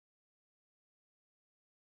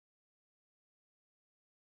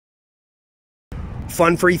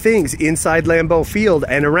fun free things inside Lambeau Field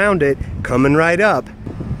and around it coming right up.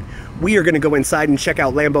 We are going to go inside and check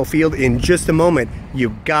out Lambeau Field in just a moment. You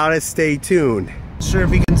gotta stay tuned. Sure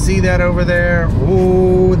if you can see that over there.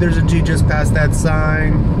 Oh, there's a G just past that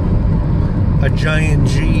sign. A giant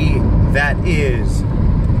G. That is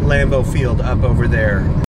Lambeau Field up over there.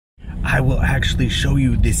 I will actually show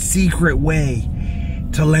you the secret way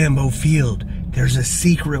to Lambeau Field. There's a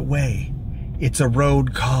secret way. It's a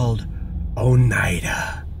road called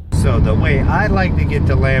Oneida. So the way I like to get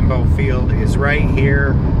to Lambeau Field is right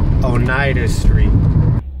here, Oneida Street.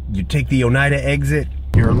 You take the Oneida exit,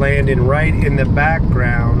 you're landing right in the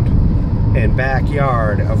background and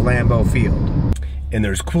backyard of Lambeau Field. And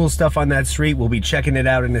there's cool stuff on that street. We'll be checking it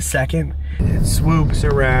out in a second. It swoops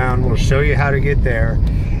around. We'll show you how to get there.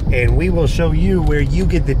 And we will show you where you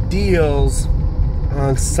get the deals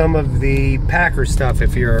on some of the Packer stuff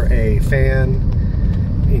if you're a fan.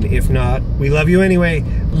 And if not, we love you anyway.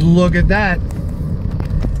 Look at that.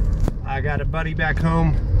 I got a buddy back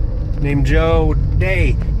home named Joe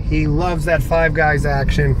Day. He loves that Five Guys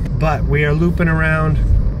action. But we are looping around.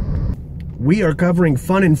 We are covering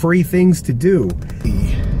fun and free things to do.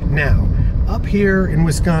 Now, up here in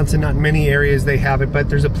Wisconsin, not in many areas they have it, but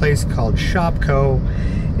there's a place called Shopko,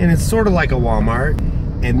 and it's sort of like a Walmart,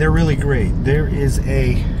 and they're really great. There is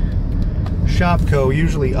a Shopko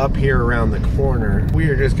usually up here around the corner. We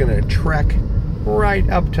are just gonna trek right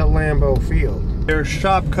up to Lambeau Field. There's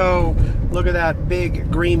Shopko. Look at that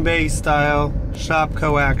big Green Bay style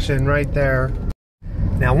Shopko action right there.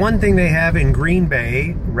 Now, one thing they have in Green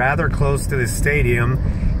Bay, rather close to the stadium,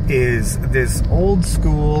 is this old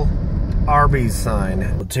school Arby's sign.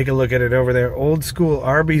 We'll take a look at it over there. Old school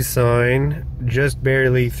Arby's sign, just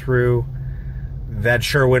barely through that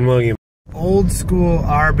Sherwin-Williams. Old school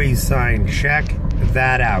Arby's sign, check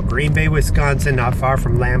that out. Green Bay, Wisconsin, not far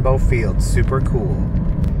from Lambeau Field. Super cool.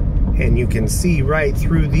 And you can see right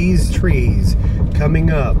through these trees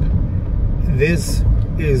coming up. This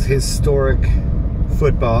is historic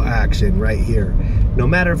football action right here. No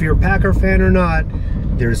matter if you're a Packer fan or not,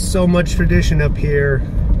 there's so much tradition up here.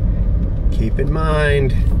 Keep in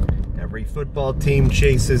mind, every football team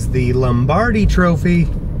chases the Lombardi Trophy.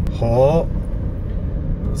 Oh,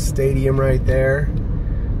 stadium right there.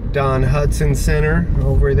 Don Hudson Center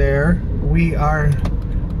over there. We are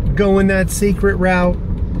going that secret route.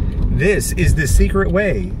 This is the secret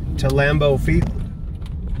way to Lambeau Field.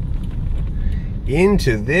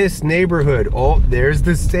 Into this neighborhood. Oh, there's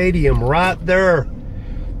the stadium right there.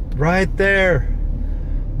 Right there.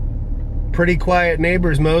 Pretty quiet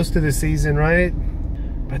neighbors most of the season, right?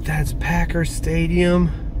 But that's Packer Stadium.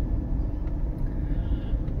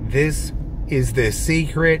 This is the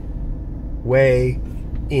secret way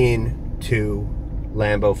into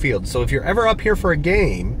Lambeau Field. So if you're ever up here for a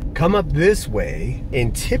game, come up this way,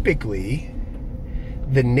 and typically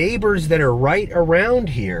the neighbors that are right around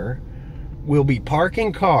here will be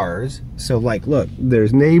parking cars. So like, look,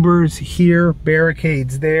 there's neighbors here,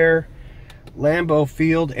 barricades there, Lambeau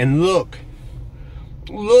Field, and look,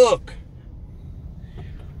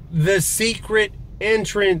 the secret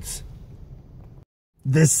entrance.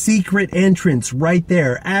 The secret entrance right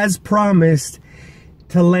there, as promised,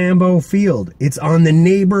 to Lambeau Field. It's on the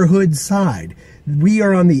neighborhood side. We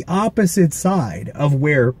are on the opposite side of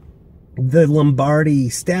where the Lombardi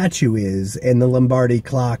statue is, and the Lombardi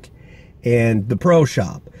clock, and the pro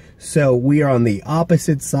shop. So we are on the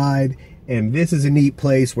opposite side, and this is a neat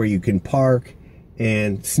place where you can park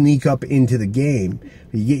and sneak up into the game.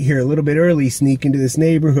 You get here a little bit early, sneak into this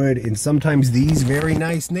neighborhood, and sometimes these very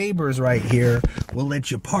nice neighbors right here will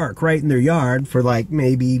let you park right in their yard for like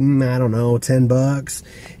maybe, I don't know, 10 bucks.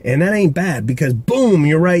 And that ain't bad because boom,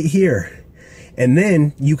 you're right here. And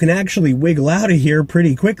then you can actually wiggle out of here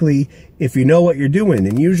pretty quickly if you know what you're doing.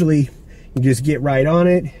 And usually you just get right on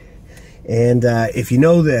it. And if you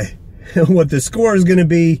know what the score is going to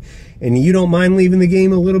be, and you don't mind leaving the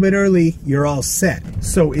game a little bit early, you're all set.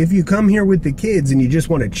 So if you come here with the kids and you just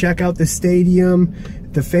want to check out the stadium,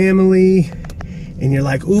 the family, and you're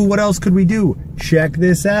like, ooh, what else could we do? Check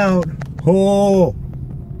this out. Oh,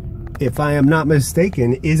 if I am not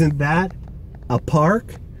mistaken, isn't that a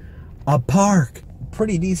park? A park.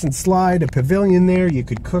 Pretty decent slide, a pavilion there. You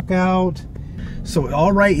could cook out. So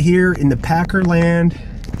all right here in the Packerland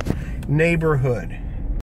neighborhood.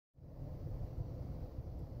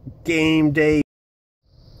 Game day.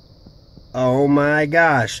 Oh my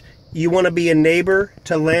gosh. You want to be a neighbor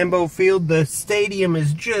to Lambeau Field? The stadium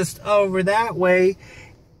is just over that way.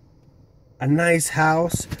 A nice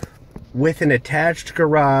house with an attached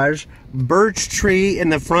garage. Birch tree in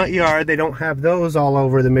the front yard. They don't have those all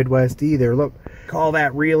over the Midwest either. Look, Call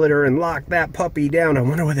that realtor and lock that puppy down. I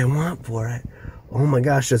wonder what they want for it. Oh my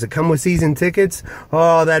gosh, does it come with season tickets?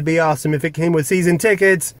 Oh, that'd be awesome if it came with season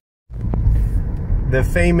tickets. The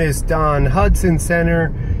famous Don Hudson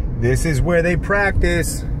Center. This is where they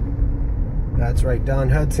practice. That's right, Don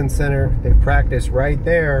Hudson Center. They practice right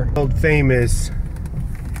there. Old famous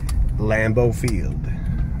Lambeau Field.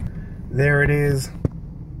 There it is.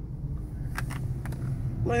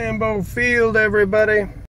 Lambeau Field, everybody.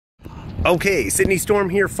 Okay, Sydney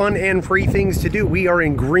Storm here, fun and free things to do. We are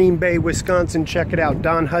in Green Bay, Wisconsin. Check it out,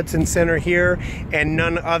 Don Hudson Center here, and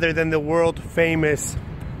none other than the world famous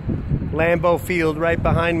Lambeau Field right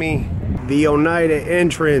behind me. The Oneida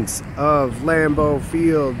entrance of Lambeau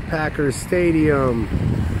Field, Packers Stadium.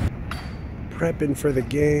 Prepping for the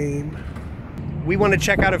game. We want to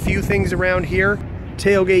check out a few things around here.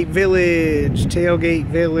 Tailgate Village, Tailgate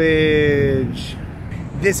Village.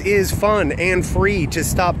 This is fun and free to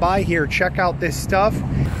stop by here. Check out this stuff.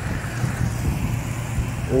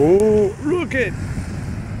 Oh, look it.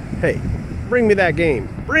 Hey, bring me that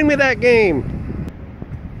game. Bring me that game.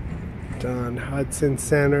 Don Hudson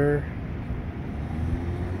Center.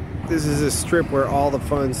 This is a strip where all the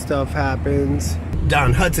fun stuff happens.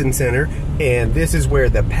 Don Hudson Center, and this is where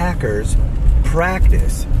the Packers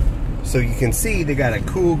practice. So you can see they got a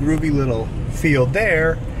cool, groovy little field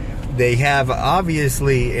there. They have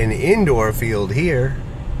obviously an indoor field here.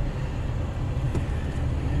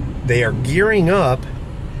 They are gearing up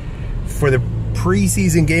for the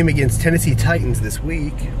preseason game against Tennessee Titans this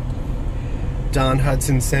week. Don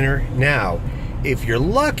Hudson Center. Now, if you're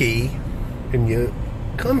lucky and you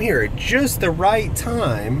come here at just the right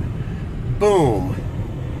time, boom,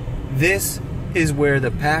 this is where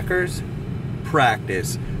the Packers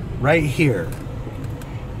practice. Right here.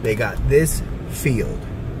 They got this field.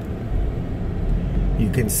 You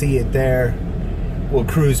can see it there. We'll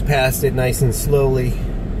cruise past it nice and slowly.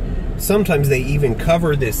 Sometimes they even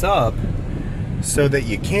cover this up so that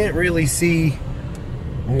you can't really see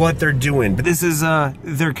what they're doing. But this is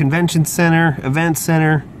their convention center, event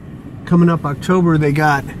center. Coming up October, they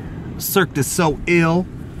got Cirque du Soleil.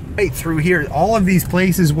 Right through here, all of these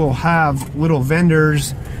places will have little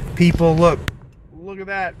vendors. People, look at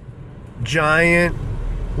that giant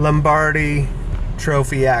Lombardi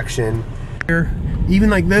trophy action. Even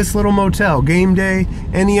like this little motel, game day,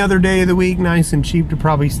 any other day of the week, nice and cheap to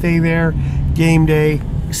probably stay there. Game day,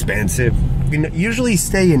 expensive. You can usually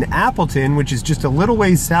stay in Appleton, which is just a little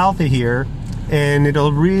ways south of here, and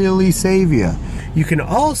it'll really save you. You can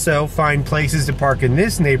also find places to park in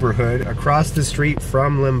this neighborhood across the street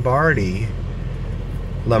from Lombardi.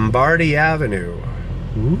 Lombardi Avenue.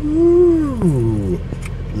 Ooh,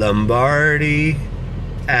 Lombardi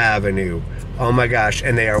Avenue. Oh my gosh,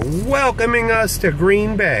 and they are welcoming us to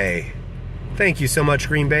Green Bay. Thank you so much,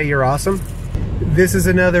 Green Bay, you're awesome. This is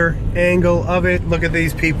another angle of it. Look at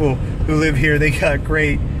these people who live here. They got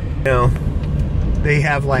great, you know, they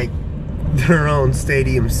have like their own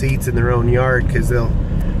stadium seats in their own yard because they'll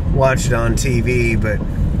watch it on TV, but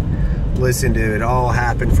listen to it all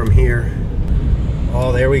happen from here.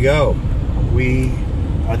 Oh, there we go. We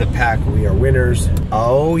are the Pack, we are winners.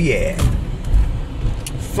 Oh yeah.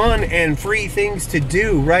 Fun and free things to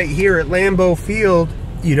do right here at Lambeau Field.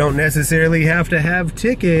 You don't necessarily have to have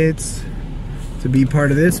tickets to be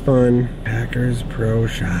part of this fun. Packers Pro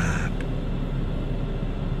Shop.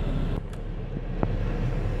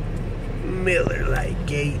 Miller Lite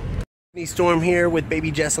Gate. Storm here with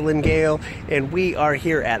baby Jesselyn Gale, and we are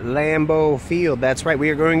here at Lambeau Field. That's right, we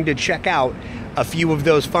are going to check out a few of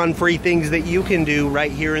those fun free things that you can do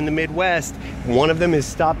right here in the Midwest. One of them is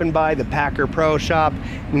stopping by the Packer Pro Shop.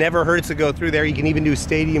 Never hurts to go through there. You can even do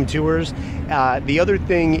stadium tours. The other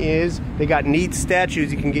thing is they got neat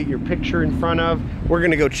statues you can get your picture in front of. We're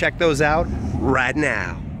gonna go check those out right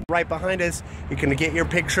now. Right behind us, you can get your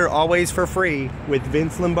picture always for free with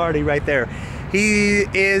Vince Lombardi right there. He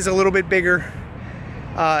is a little bit bigger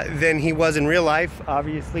than he was in real life,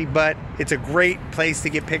 obviously, but it's a great place to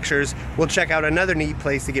get pictures. We'll check out another neat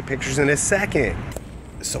place to get pictures in a second.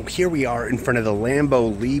 So here we are in front of the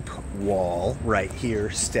Lambeau Leap wall right here,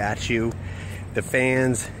 statue, the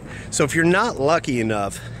fans. So if you're not lucky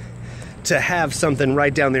enough to have something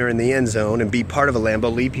right down there in the end zone and be part of a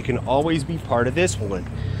Lambeau Leap, you can always be part of this one.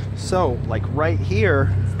 So like right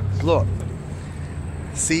here, look,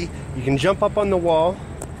 see, you can jump up on the wall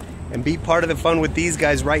and be part of the fun with these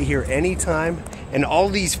guys right here anytime. And all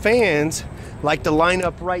these fans like to line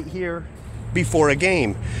up right here before a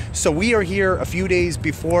game. So we are here a few days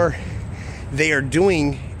before they are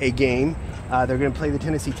doing a game, They're going to play the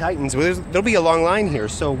Tennessee Titans. There'll be a long line here.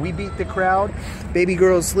 So we beat the crowd. Baby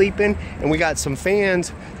girl's sleeping. And we got some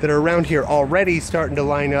fans that are around here already starting to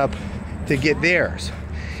line up to get theirs.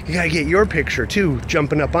 You got to get your picture too,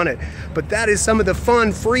 jumping up on it. But that is some of the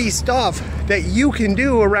fun, free stuff that you can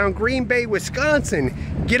do around Green Bay,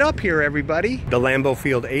 Wisconsin. Get up here, everybody. The Lambeau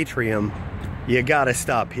Field atrium. You got to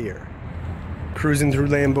stop here. Cruising through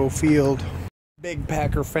Lambeau Field. Big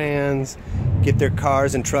Packer fans get their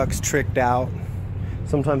cars and trucks tricked out,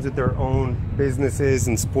 sometimes at their own businesses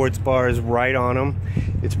and sports bars right on them.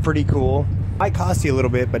 It's pretty cool. Might cost you a little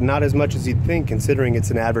bit, but not as much as you'd think considering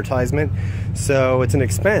it's an advertisement. So it's an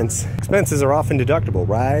expense. Expenses are often deductible,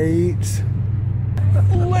 right?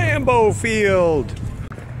 Lambeau Field.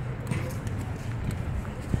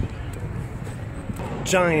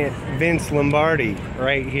 Giant Vince Lombardi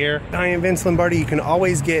right here. Giant Vince Lombardi, you can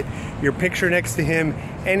always get your picture next to him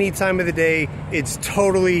any time of the day. It's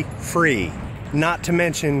totally free. Not to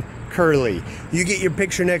mention Curly. You get your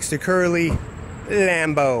picture next to Curly,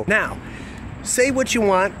 Lambeau. Now, say what you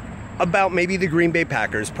want about maybe the Green Bay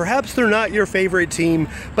Packers. Perhaps they're not your favorite team,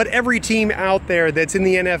 but every team out there that's in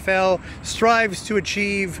the NFL strives to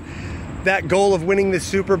achieve that goal of winning the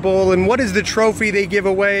Super Bowl. And what is the trophy they give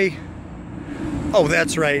away? Oh,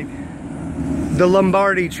 that's right. The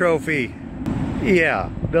Lombardi Trophy. Yeah,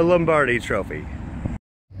 the Lombardi Trophy.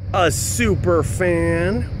 A super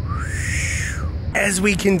fan. As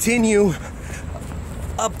we continue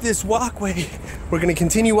up this walkway, we're going to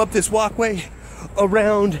continue up this walkway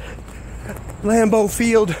around Lambeau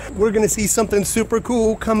Field. We're going to see something super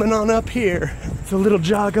cool coming on up here. It's a little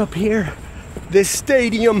jog up here. This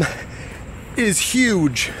stadium is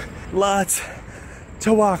huge. Lots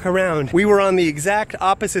to walk around. We were on the exact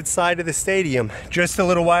opposite side of the stadium just a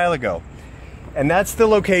little while ago. And that's the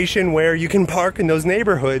location where you can park in those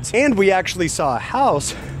neighborhoods. And we actually saw a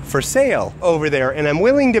house for sale over there. And I'm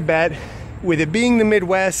willing to bet, with it being the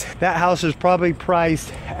Midwest, that house is probably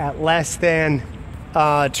priced at less than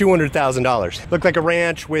 $200,000. Looked like a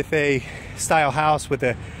ranch with a style house with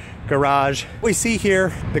a garage. We see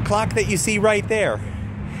here, the clock that you see right there,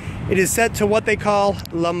 it is set to what they call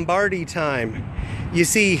Lombardi time. You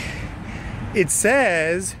see, it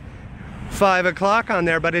says 5 o'clock on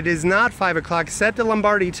there, but it is not 5 o'clock. Set to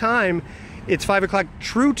Lombardi time, it's 5 o'clock.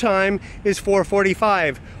 True time is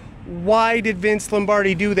 4:45. Why did Vince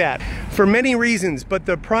Lombardi do that? For many reasons, but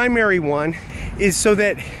the primary one is so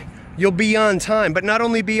that you'll be on time. But not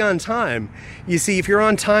only be on time, you see, if you're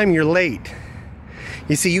on time, you're late.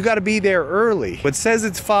 You see, you got to be there early. It says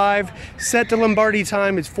it's 5, set to Lombardi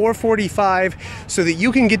time, it's 4:45, so that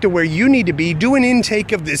you can get to where you need to be, do an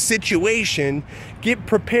intake of the situation, get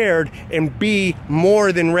prepared, and be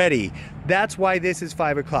more than ready. That's why this is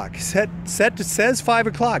 5 o'clock. Says 5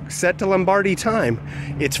 o'clock, set to Lombardi time,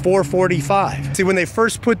 it's 4:45. See, when they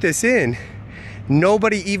first put this in,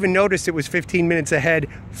 nobody even noticed it was 15 minutes ahead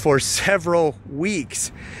for several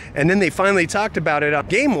weeks. And then they finally talked about it on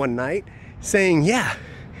game one night, saying, yeah,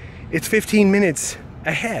 it's 15 minutes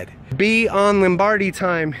ahead. Be on Lombardi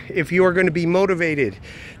time if you are going to be motivated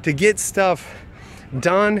to get stuff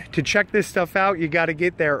done, to check this stuff out. You got to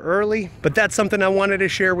get there early. But that's something I wanted to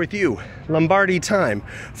share with you, Lombardi time.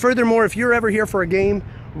 Furthermore, if you're ever here for a game,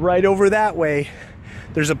 right over that way,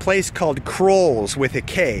 there's a place called Kroll's with a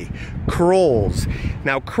K. Kroll's.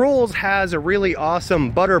 Now, Kroll's has a really awesome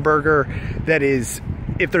butter burger that is,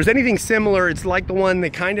 if there's anything similar, it's like the one they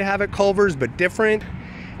kind of have at Culver's, but different.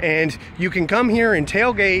 And you can come here and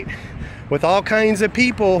tailgate with all kinds of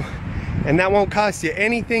people, and that won't cost you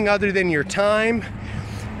anything other than your time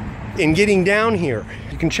in getting down here.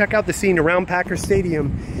 You can check out the scene around Packer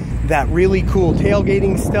Stadium, that really cool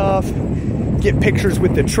tailgating stuff, get pictures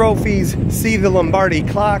with the trophies, see the Lombardi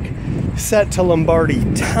clock, set to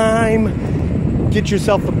Lombardi time, get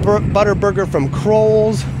yourself a butter burger from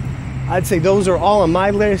Kroll's. I'd say those are all on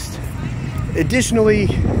my list. Additionally,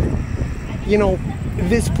 you know,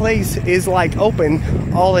 this place is like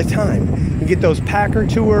open all the time. You get those Packer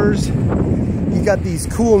tours. You got these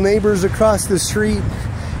cool neighbors across the street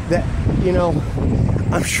that, you know,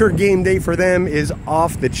 I'm sure game day for them is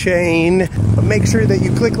off the chain. But make sure that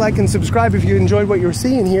you click like and subscribe if you enjoyed what you're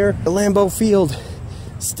seeing here. The Lambeau Field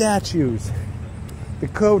statues, the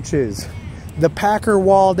coaches, the Packer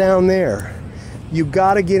wall down there. You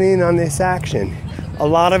gotta get in on this action. A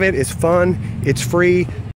lot of it is fun, it's free.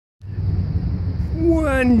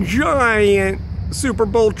 One giant Super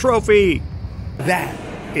Bowl trophy. That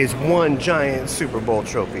is one giant Super Bowl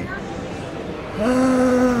trophy.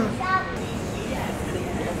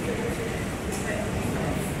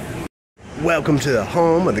 Welcome to the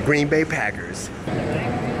home of the Green Bay Packers.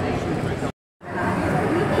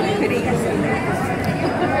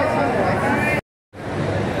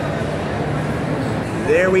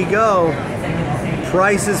 we go.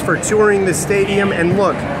 Prices for touring the stadium, and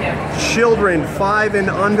look, children 5 and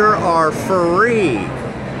under are free.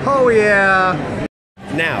 Oh yeah.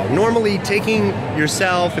 Now, normally taking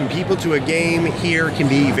yourself and people to a game here can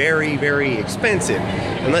be very, very expensive,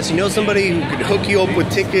 unless you know somebody who could hook you up with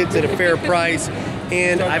tickets at a fair price.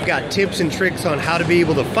 And I've got tips and tricks on how to be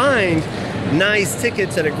able to find nice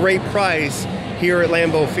tickets at a great price here at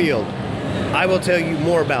Lambeau Field. I will tell you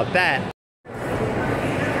more about that.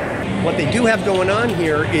 What they do have going on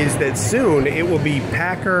here is that soon it will be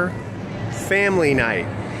Packer Family Night.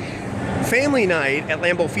 Family Night at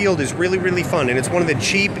Lambeau Field is really, really fun, and it's one of the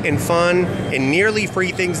cheap and fun and nearly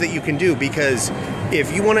free things that you can do, because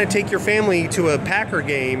if you want to take your family to a Packer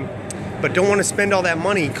game but don't want to spend all that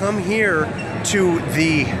money, come here to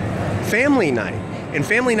the Family Night. And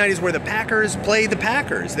Family Night is where the Packers play the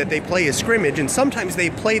Packers, that they play a scrimmage, and sometimes they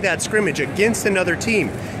play that scrimmage against another team.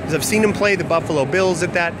 Because I've seen them play the Buffalo Bills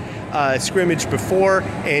at that scrimmage before,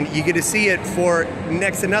 and you get to see it for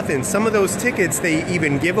next to nothing. Some of those tickets they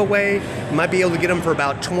even give away. You might be able to get them for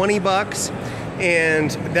about 20 bucks,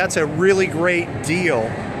 and that's a really great deal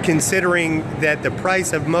considering that the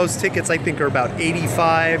price of most tickets I think are about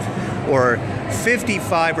 85 or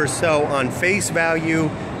 55 or so on face value.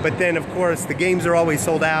 But then, of course, the games are always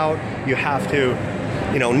sold out. You have to,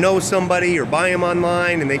 know somebody or buy them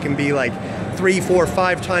online, and they can be like 3, 4,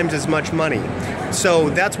 5 times as much money. So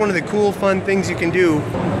that's one of the cool, fun things you can do.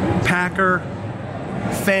 Packer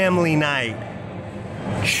Family Night.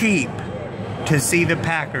 Cheap to see the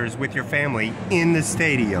Packers with your family in the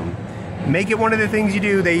stadium. Make it one of the things you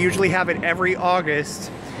do. They usually have it every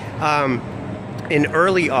August, in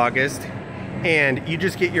early August, and you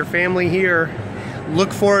just get your family here.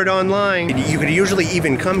 Look for it online. You could usually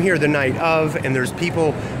even come here the night of, and there's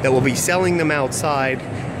people that will be selling them outside.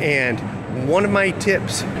 And one of my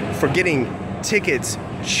tips for getting tickets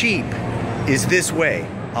cheap is this way.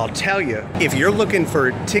 I'll tell you, if you're looking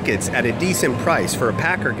for tickets at a decent price for a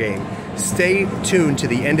Packer game, stay tuned to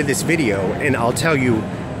the end of this video, and I'll tell you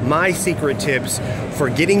my secret tips for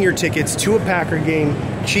getting your tickets to a Packer game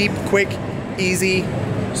cheap, quick, easy,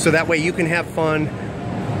 so that way you can have fun.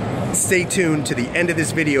 Stay tuned to the end of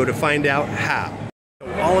this video to find out how.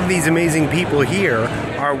 All of these amazing people here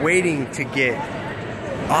are waiting to get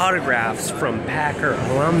autographs from Packer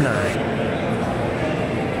alumni.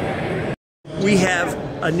 We have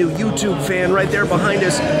a new YouTube fan right there behind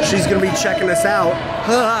us. She's gonna be checking us out.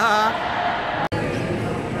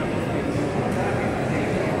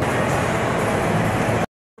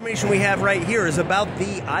 Information we have right here is about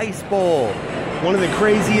the Ice Bowl. One of the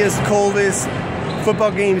craziest, coldest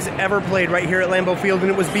football games ever played right here at Lambeau Field,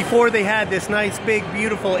 and it was before they had this nice, big,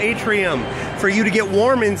 beautiful atrium for you to get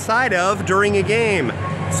warm inside of during a game.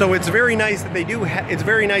 So it's very nice that they do. It's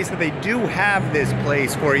very nice that they do have this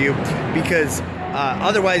place for you, because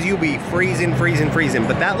otherwise you'll be freezing.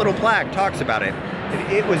 But that little plaque talks about it.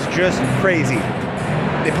 It was just crazy.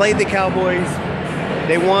 They played the Cowboys.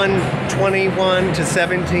 They won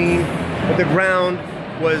 21-17, but the ground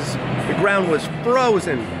was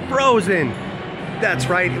frozen. That's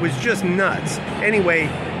right, it was just nuts. Anyway,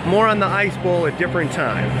 more on the Ice Bowl at a different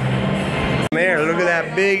time. There, look at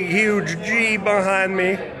that big, huge G behind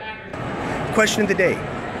me. Question of the day.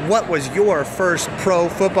 What was your first pro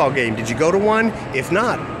football game? Did you go to one? If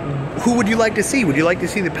not, who would you like to see? Would you like to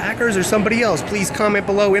see the Packers or somebody else? Please comment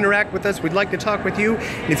below, interact with us. We'd like to talk with you.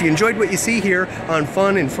 And if you enjoyed what you see here on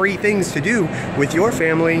fun and free things to do with your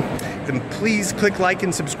family, then please click like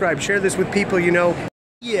and subscribe. Share this with people you know.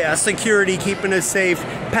 Yeah, security keeping us safe.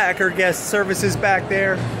 Packer guest services back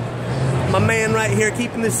there. My man right here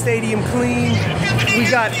keeping the stadium clean. We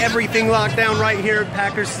got everything locked down right here at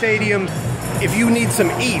Packer Stadium. If you need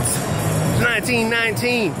some eats,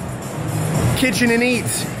 1919 Kitchen and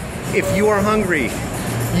Eats. If you are hungry,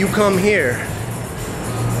 you come here.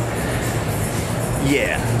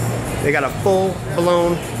 Yeah, they got a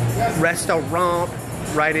full-blown restaurant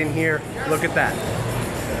right in here. Look at that.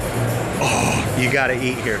 Oh, you gotta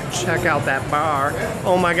eat here. Check out that bar.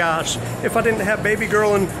 Oh my gosh. If I didn't have baby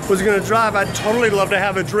girl and was gonna drive, I'd totally love to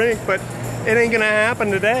have a drink, but it ain't gonna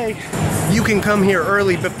happen today. You can come here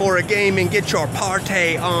early before a game and get your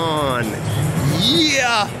party on.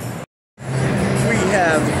 Yeah! We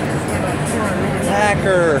have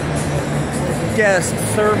Packer guest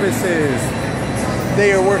services.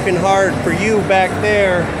 They are working hard for you back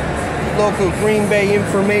there. Local Green Bay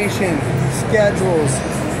information, schedules,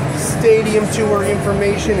 stadium tour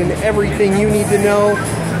information, and everything you need to know.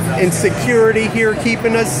 And security here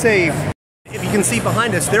keeping us safe. If you can see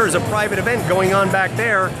behind us, there is a private event going on back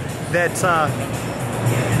there that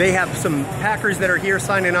they have some Packers that are here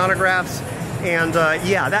signing autographs, And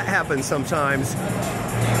yeah, that happens sometimes.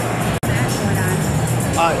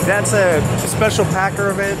 That's a special Packer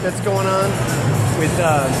event that's going on with,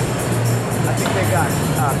 I think they got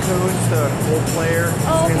Coons, the old player.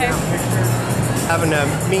 Oh, okay. Having a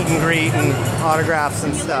meet and greet and autographs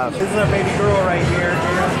and stuff. This is our baby girl right here.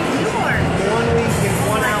 1 week and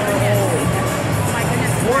 1 hour old. Oh my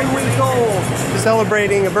goodness. 1 week old.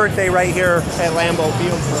 Celebrating a birthday right here at Lambeau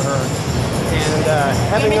Field for her. And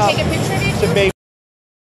having Can we take a picture of you? The baby.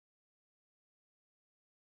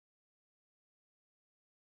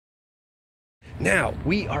 Now,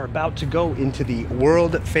 we are about to go into the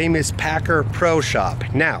world famous Packer Pro Shop.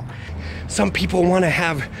 Now, some people want to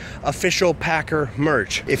have official Packer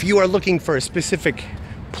merch. If you are looking for a specific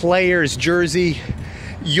player's jersey,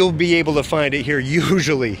 you'll be able to find it here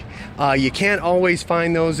usually. You can't always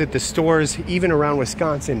find those at the stores, even around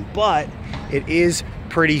Wisconsin, but it is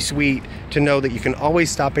pretty sweet to know that you can always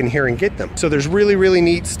stop in here and get them. So there's really, really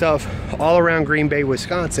neat stuff all around Green Bay,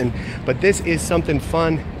 Wisconsin, but this is something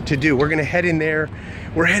fun to do. We're gonna head in there.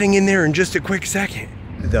 We're heading in there in just a quick second.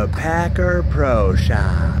 The Packer Pro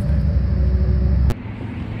Shop.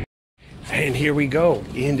 And here we go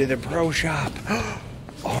into the Pro Shop.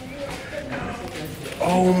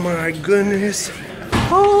 Oh my goodness.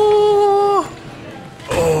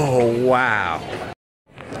 Oh wow.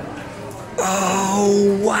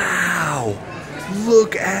 Oh wow.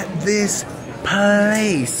 Look at this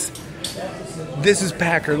place. This is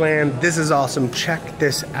Packerland. This is awesome. Check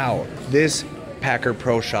this out. This Packer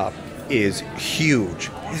Pro Shop is huge.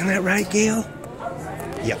 Isn't that right, Gail?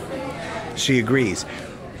 Yep. She agrees.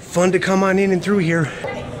 Fun to come on in and through here.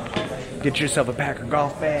 Get yourself a Packer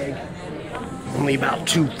golf bag. Only about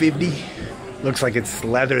 $2.50. Looks like it's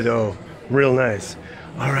leather though. Real nice.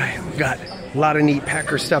 All right, we got a lot of neat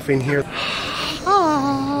Packer stuff in here.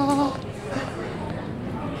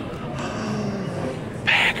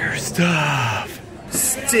 Packer stuff.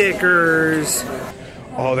 Stickers.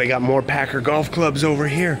 Oh, they got more Packer golf clubs over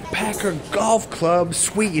here. Packer golf clubs.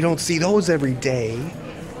 Sweet, you don't see those every day.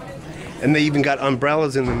 And they even got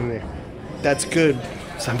umbrellas in them there. That's good.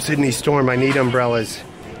 Some Sydney storm, I need umbrellas.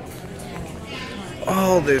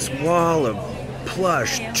 All this wall of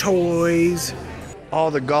plush toys. All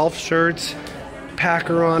the golf shirts,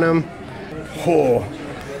 Packer on them. Oh,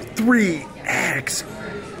 3X.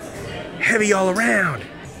 Heavy all around.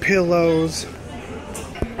 Pillows.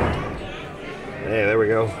 Hey, there we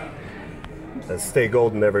go. Let's stay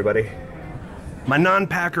golden, everybody. My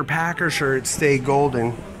non-Packer Packer shirts stay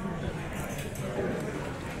golden.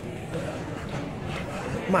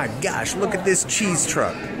 My gosh, look at this cheese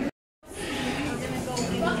truck.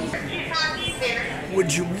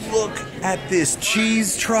 Would you look at this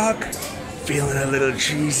cheese truck? Feeling a little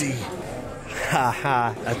cheesy.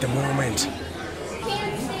 Haha, at the moment.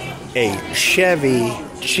 A Chevy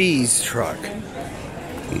cheese truck.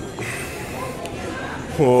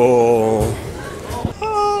 Oh.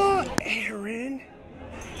 Oh, Aaron.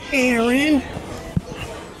 Aaron.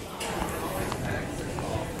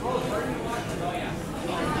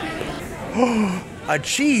 Oh, a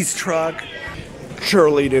cheese truck.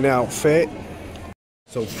 Cheerleading outfit.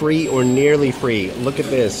 So free or nearly free. Look at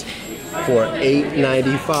this. For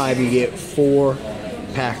 $8.95 you get 4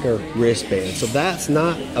 Packer wristbands. So that's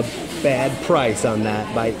not a bad price on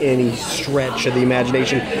that by any stretch of the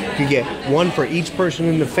imagination. You get 1 for each person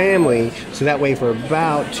in the family. So that way for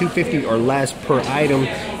about $2.50 or less per item,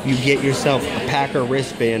 you get yourself a Packer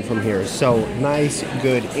wristband from here. So nice,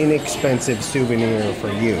 good, inexpensive souvenir for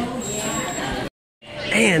you.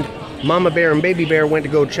 And Mama Bear and Baby Bear went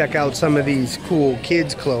to go check out some of these cool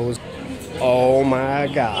kids' clothes. Oh my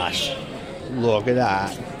gosh. Look at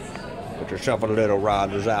that. Put yourself a little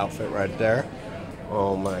Rogers outfit right there.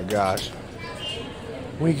 Oh my gosh.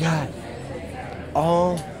 We got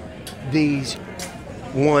all these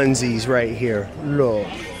onesies right here. Look.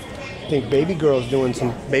 I think baby girl's doing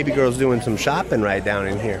some shopping right down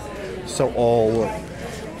in here. So look.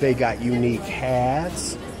 They got unique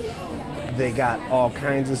hats. They got all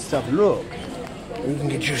kinds of stuff. Look, you can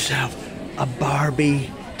get yourself a Barbie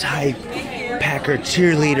type Packer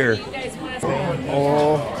cheerleader.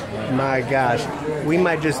 Oh my gosh. We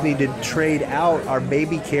might just need to trade out our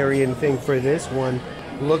baby carrying thing for this one.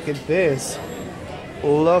 Look at this.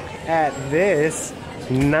 Look at this.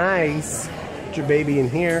 Nice. Put your baby in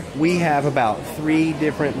here. We have about 3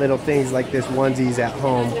 different little things like this onesies at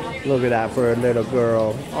home. Look at that for a little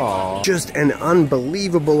girl. Aww. Just an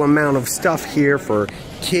unbelievable amount of stuff here for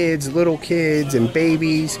kids, little kids and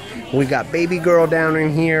babies. We got baby girl down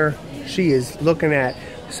in here. She is looking at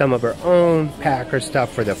some of her own Packer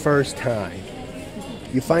stuff for the first time.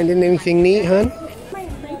 You finding anything neat, hun?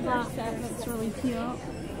 That's really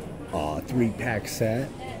Aw, 3-pack set.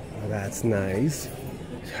 Oh, that's nice.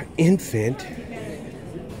 Infant.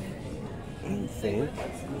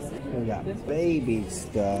 We got baby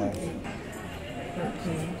stuff.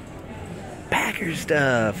 Packer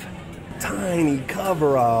stuff. Tiny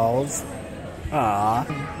coveralls. Ah,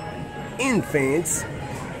 infants.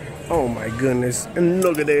 Oh my goodness. And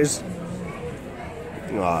look at this.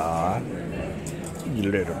 Ah, you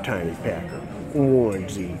little tiny Packer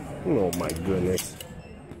onesie. Oh my goodness.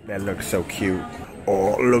 That looks so cute.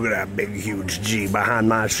 Oh, look at that big huge G behind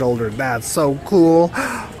my shoulder. That's so cool.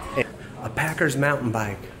 A Packers mountain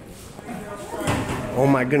bike. Oh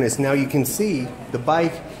my goodness. Now you can see the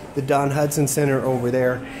bike, the Don Hudson Center over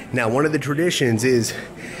there. Now one of the traditions is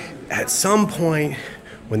at some point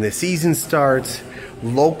when the season starts,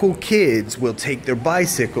 local kids will take their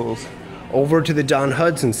bicycles over to the Don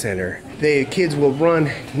Hudson Center. The kids will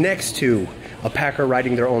run next to a Packer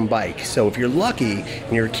riding their own bike. So if you're lucky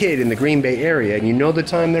and you're a kid in the Green Bay area and you know the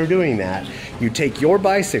time they're doing that, you take your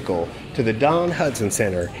bicycle to the Don Hudson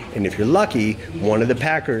Center, and if you're lucky, one of the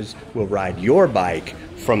Packers will ride your bike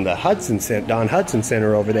from the Don Hudson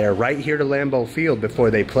Center over there right here to Lambeau Field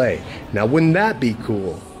before they play. Now wouldn't that be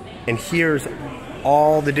cool? And here's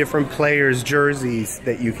all the different players' jerseys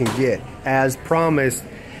that you can get. As promised,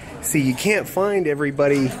 see, you can't find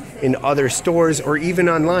everybody in other stores or even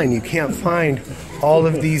online. You can't find all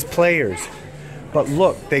of these players. But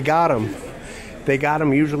look, they got them. They got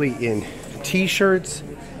them usually in t-shirts.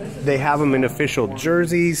 They have them in official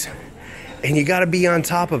jerseys. And you got to be on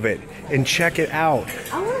top of it and check it out.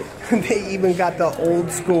 They even got the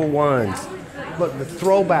old school ones. Look, the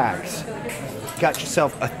throwbacks. Got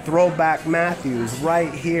yourself a throwback Matthews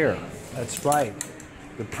right here. That's right.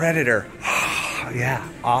 The Predator. Yeah,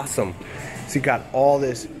 awesome. So you got all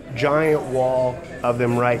this giant wall of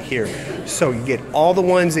them right here. So you get all the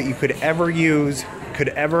ones that you could ever use, could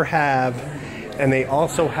ever have, and they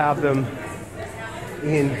also have them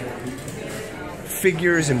in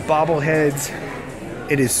figures and bobbleheads.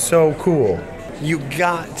 It is so cool. You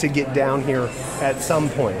got to get down here at some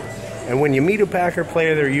point. And when you meet a Packer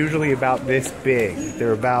player, they're usually about this big.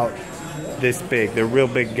 They're about this big. They're real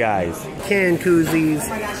big guys. Can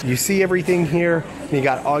koozies. You see everything here. And you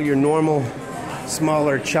got all your normal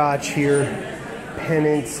smaller tchotch here.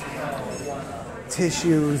 Pennants,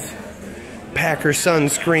 tissues, Packer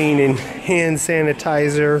sunscreen and hand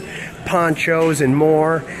sanitizer, ponchos and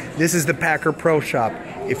more. This is the Packer Pro Shop.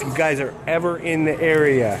 If you guys are ever in the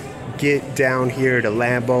area, get down here to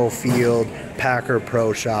Lambeau Field, Packer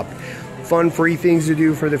Pro Shop. Fun, free things to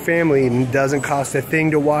do for the family, and it doesn't cost a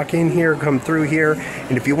thing to walk in here, come through here.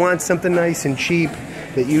 And if you want something nice and cheap,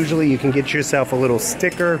 that usually you can get yourself a little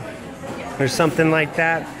sticker or something like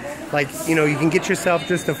that. Like, you know, you can get yourself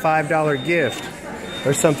just a $5 gift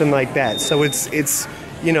or something like that. So it's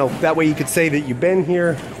you know, that way you could say that you've been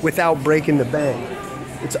here without breaking the bank.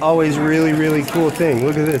 It's always really, really cool thing.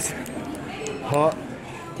 Look at this. Huh?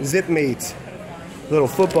 Zip mates. Little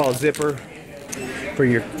football zipper for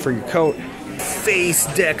your coat. Face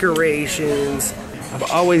decorations.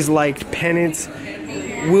 I've always liked pennants.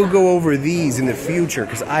 We'll go over these in the future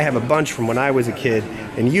because I have a bunch from when I was a kid,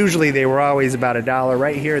 and usually they were always about $1.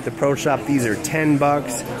 Right here at the Pro Shop, these are $10,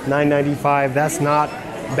 $9.95. That's not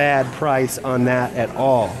bad price on that at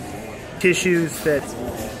all. Tissues that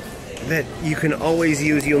you can always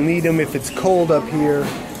use. You'll need them if it's cold up here.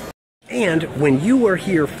 And when you are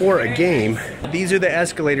here for a game, these are the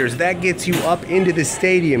escalators. That gets you up into the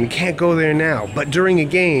stadium. You can't go there now. But during a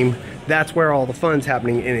game, that's where all the fun's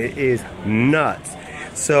happening, and it is nuts.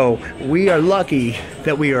 So we are lucky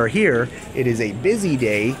that we are here. It is a busy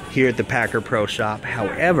day here at the Packer Pro Shop.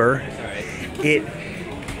 However, it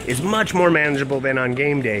is much more manageable than on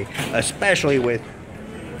game day, especially with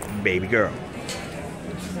baby girl.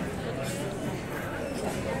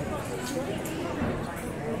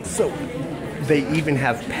 So they even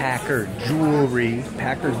have Packer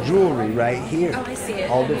jewelry right here. Oh, I see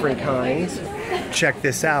it. All different kinds. Check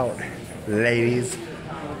this out, ladies.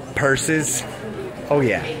 Purses. Oh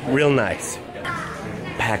yeah, real nice.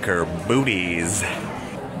 Packer booties.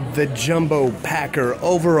 The jumbo Packer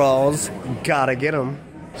overalls. Gotta get them.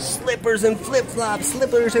 Slippers and flip-flops.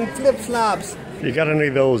 Slippers and flip-flops. You got any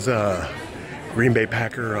of those Green Bay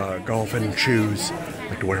Packer golfing shoes?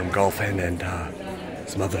 Like to wear them golfing and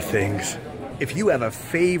some other things. If you have a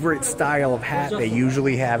favorite style of hat, they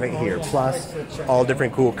usually have it here. Plus, all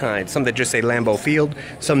different cool kinds. Some that just say Lambeau Field,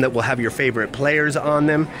 some that will have your favorite players on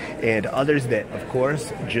them, and others that, of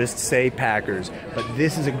course, just say Packers. But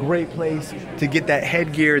this is a great place to get that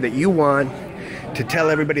headgear that you want, to tell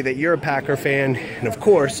everybody that you're a Packer fan. And of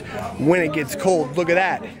course, when it gets cold, look at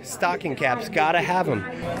that. Stocking caps, gotta have them.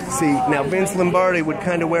 See, now Vince Lombardi would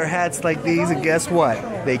kind of wear hats like these, and guess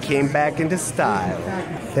what? They came back into style.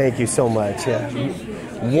 Thank you so much. Yeah.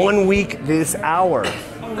 1 week this hour.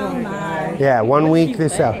 Oh my. Yeah, 1 week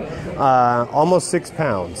this hour. Almost 6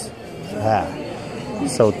 pounds. Yeah.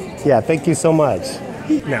 So, yeah, thank you so much.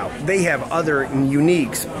 Now, they have other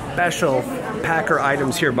unique, special Packer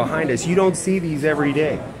items here behind us. You don't see these every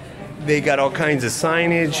day. They got all kinds of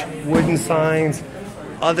signage, wooden signs,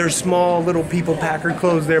 other small little people Packer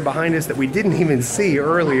clothes there behind us that we didn't even see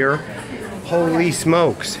earlier. Holy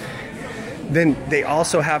smokes. Then they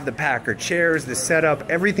also have the Packer chairs, the setup,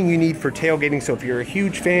 everything you need for tailgating. So if you're a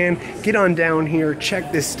huge fan, get on down here,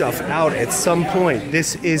 check this stuff out at some point.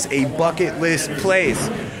 This is a bucket list place.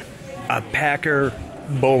 A Packer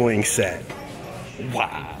bowling set.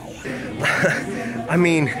 Wow. I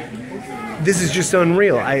mean, this is just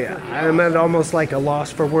unreal. I'm at almost like a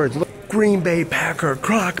loss for words. Look, Green Bay Packer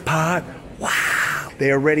crock pot. Wow.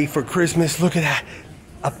 They are ready for Christmas. Look at that.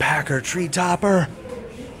 A Packer tree topper.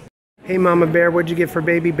 Hey Mama Bear, what'd you get for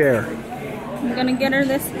Baby Bear? I'm gonna get her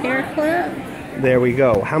this hair clip. There we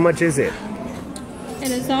go. How much is it? It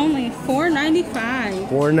is only $4.95.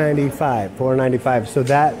 $4.95. $4.95. So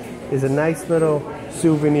that is a nice little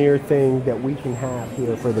souvenir thing that we can have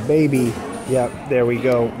here for the baby. Yep, there we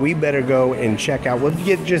go. We better go and check out. We'll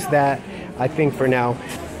get just that, I think, for now.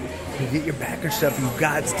 You get your Packer stuff, you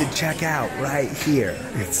got to check out right here.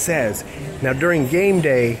 It says, now during game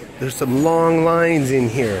day, there's some long lines in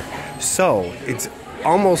here. So it's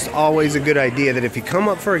almost always a good idea that if you come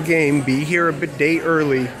up for a game, be here a day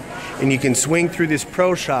early, and you can swing through this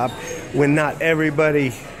pro shop when not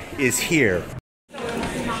everybody is here.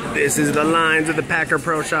 This is the lines of the Packer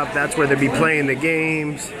Pro Shop. That's where they'll be playing the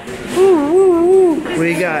games.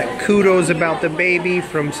 We got kudos about the baby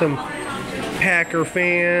from some Packer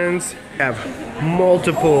fans. We have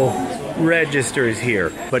multiple registers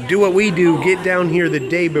here. But do what we do, get down here the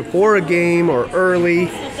day before a game or early.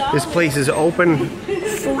 This place is open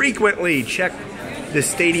frequently. Check the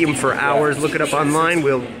stadium for hours. Look it up online.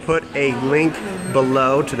 We'll put a link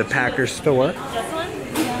below to the Packer store. This one?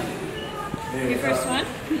 Yeah. Your first one?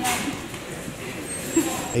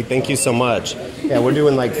 Hey, thank you so much. Yeah, we're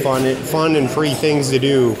doing like fun and free things to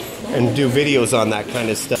do and do videos on that kind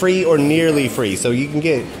of stuff. Free or nearly free, so you can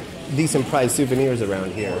get decent priced souvenirs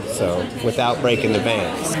around here, so without breaking the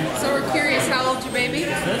bank. So we're curious, how old's your baby?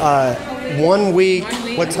 1 week.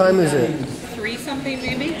 What time is it? 3 something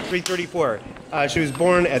maybe? 3:34. She was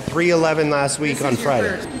born at 3:11 last week on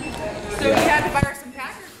Friday. So we had to buy her some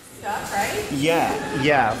Packer stuff, right?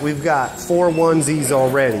 Yeah, we've got 4 onesies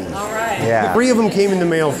already. All right. Yeah. 3 of them came in the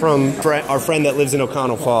mail from our friend that lives in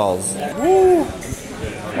O'Connell Falls. Woo.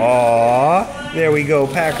 Aww. There we go,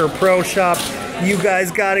 Packer Pro Shop. You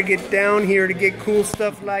guys gotta get down here to get cool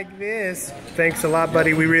stuff like this. Thanks a lot,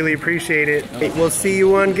 buddy. We really appreciate it. We'll see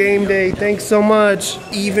you on game day. Thanks so much.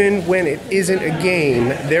 Even when it isn't a game,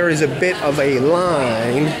 there is a bit of a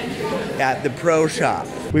line at the Pro Shop.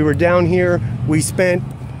 We were down here. We spent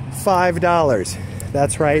 $5.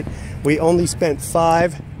 That's right. We only spent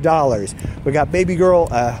 $5. We got baby girl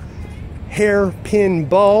a hairpin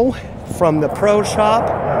bow from the Pro Shop.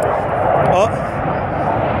 Oh.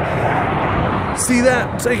 See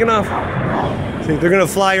that? Taking off. See, they're gonna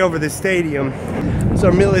fly over the stadium. It's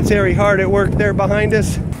our military heart at work there behind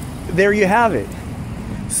us. There you have it.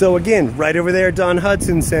 So again, right over there, Don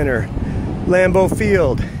Hudson Center, Lambeau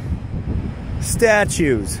Field,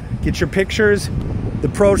 statues. Get your pictures. The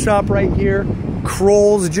Pro Shop right here.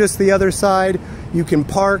 Kroll's just the other side. You can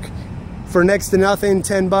park for next to nothing,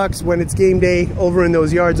 10 bucks when it's game day over in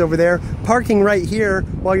those yards over there. Parking right here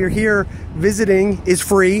while you're here visiting is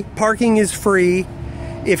free. Parking is free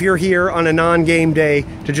if you're here on a non-game day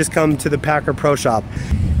to just come to the Packer Pro Shop.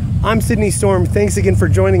 I'm Sydney Storm. Thanks again for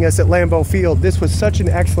joining us at Lambeau Field. This was such an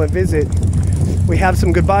excellent visit. We have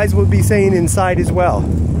some goodbyes we'll be saying inside as well.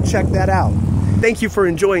 Check that out. Thank you for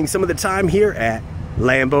enjoying some of the time here at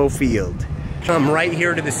Lambeau Field. Come right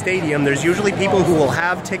here to the stadium. There's usually people who will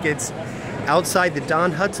have tickets outside the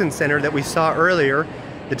Don Hudson Center that we saw earlier.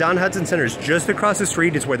 The Don Hudson Center is just across the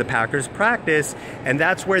street. It's where the Packers practice, and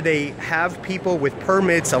that's where they have people with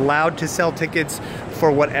permits allowed to sell tickets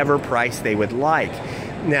for whatever price they would like.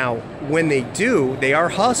 Now, when they do, they are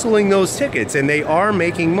hustling those tickets and they are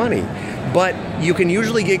making money, but you can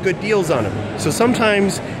usually get good deals on them. So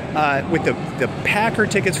sometimes with the Packer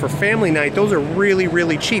tickets for family night, those are really,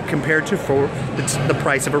 really cheap compared to for the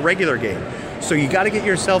price of a regular game. So you got to get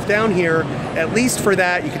yourself down here, at least for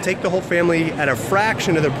that. You can take the whole family at a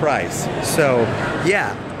fraction of the price. So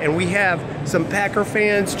yeah, And we have some Packer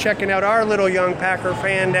fans checking out our little young Packer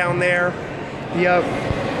fan down there.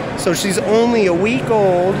 Yep. So she's only a week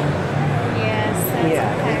old. Yes. That's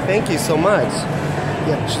Yeah. Thank you so much.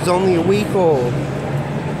 Yeah, she's only a week old.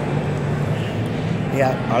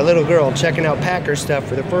 Yeah, our little girl checking out Packer stuff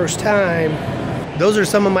for the first time. Those are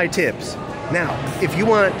some of my tips. Now, if you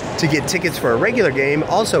want to get tickets for a regular game,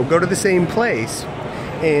 also go to the same place.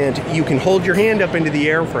 And you can hold your hand up into the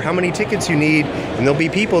air for how many tickets you need, and there'll be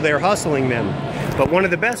people there hustling them. But one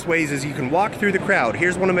of the best ways is you can walk through the crowd.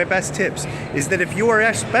 Here's one of my best tips, is that if you are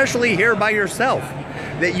especially here by yourself,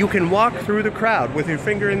 that you can walk through the crowd with your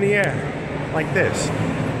finger in the air, like this.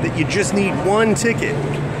 That you just need one ticket.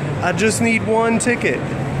 I just need one ticket,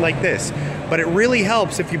 like this. But it really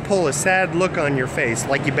helps if you pull a sad look on your face,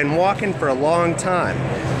 like you've been walking for a long time,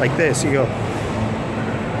 like this. You go,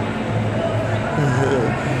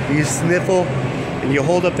 you sniffle, and you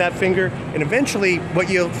hold up that finger, and eventually what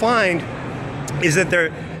you'll find is that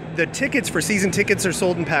the tickets for season tickets are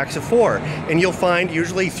sold in packs of 4, and you'll find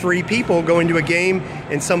usually 3 people going to a game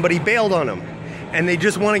and somebody bailed on them, and they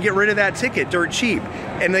just want to get rid of that ticket dirt cheap,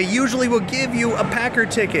 and they usually will give you a Packer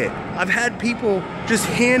ticket. I've had people just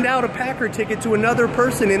hand out a Packer ticket to another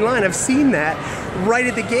person in line. I've seen that right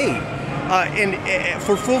at the gate, and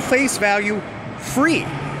for full face value, free.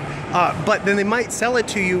 But then they might sell it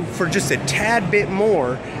to you for just a tad bit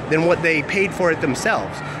more than what they paid for it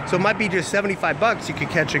themselves. So it might be just 75 bucks you could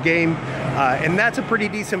catch a game, and that's a pretty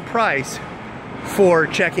decent price for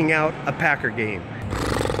checking out a Packer game.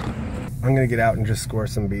 I'm gonna get out and just score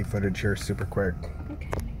some beef footage here super quick.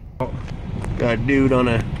 Okay. Got a dude on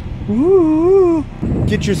a woo.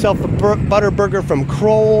 Get yourself a butter burger from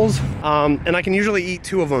Kroll's, and I can usually eat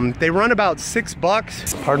 2 of them. They run about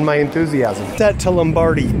 $6. Pardon my enthusiasm. Set to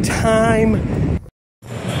Lombardi time,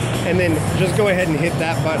 and then just go ahead and hit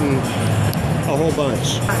that button a whole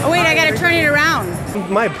bunch. Oh wait, I gotta turn it around.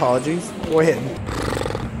 My apologies. Go ahead.